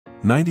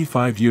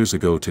95 years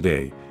ago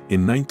today,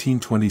 in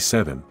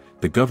 1927,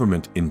 the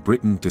government in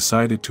Britain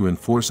decided to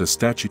enforce a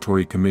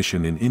statutory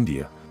commission in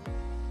India.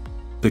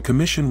 The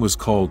commission was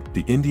called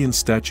the Indian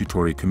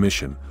Statutory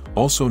Commission,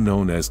 also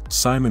known as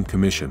Simon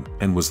Commission,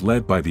 and was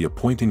led by the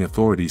appointing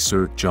authority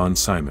Sir John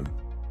Simon.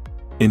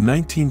 In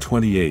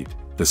 1928,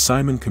 the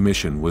Simon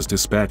Commission was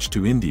dispatched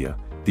to India.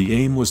 The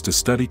aim was to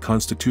study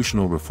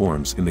constitutional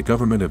reforms in the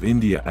Government of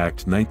India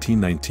Act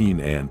 1919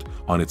 and,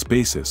 on its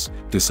basis,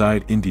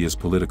 decide India's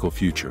political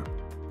future.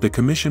 The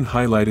commission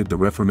highlighted the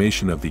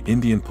reformation of the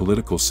Indian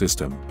political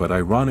system but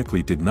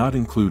ironically did not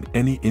include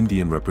any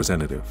Indian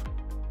representative.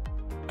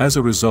 As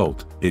a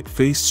result, it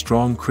faced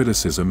strong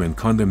criticism and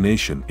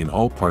condemnation in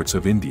all parts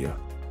of India.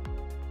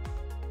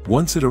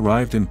 Once it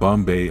arrived in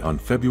Bombay on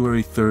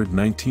February 3,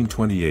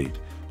 1928,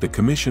 the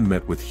commission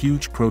met with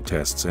huge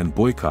protests and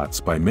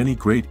boycotts by many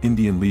great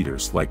Indian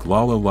leaders like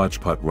Lala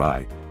Lajpat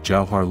Rai,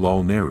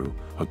 Jawaharlal Nehru,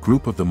 a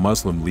group of the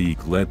Muslim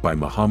League led by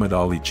Muhammad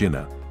Ali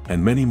Jinnah,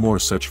 and many more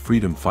such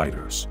freedom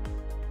fighters.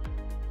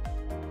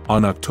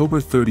 On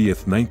October 30,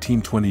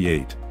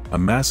 1928, a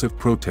massive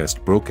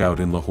protest broke out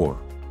in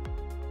Lahore,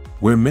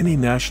 where many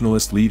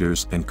nationalist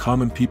leaders and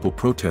common people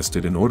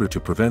protested in order to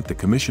prevent the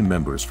commission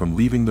members from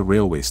leaving the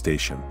railway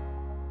station.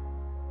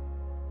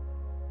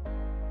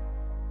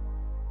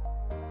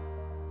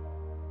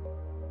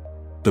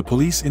 The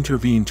police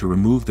intervened to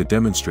remove the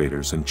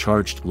demonstrators and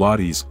charged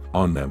lathis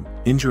on them,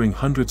 injuring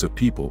hundreds of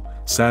people.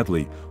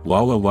 Sadly,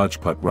 Lala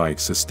Lajpat Rai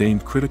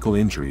sustained critical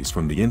injuries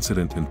from the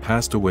incident and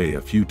passed away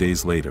a few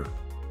days later.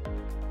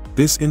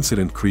 This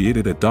incident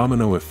created a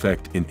domino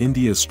effect in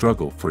India's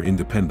struggle for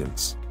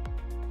independence.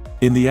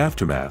 In the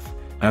aftermath,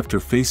 after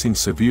facing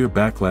severe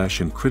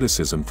backlash and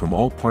criticism from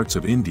all parts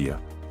of India,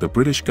 the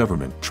British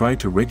government tried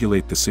to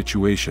regulate the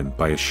situation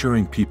by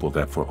assuring people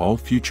that for all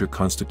future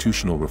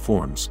constitutional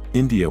reforms,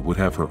 India would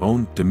have her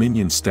own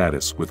dominion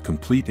status with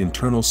complete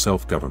internal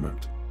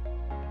self-government.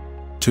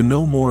 To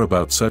know more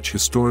about such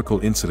historical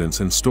incidents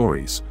and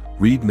stories,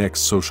 read next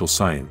Social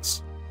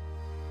Science.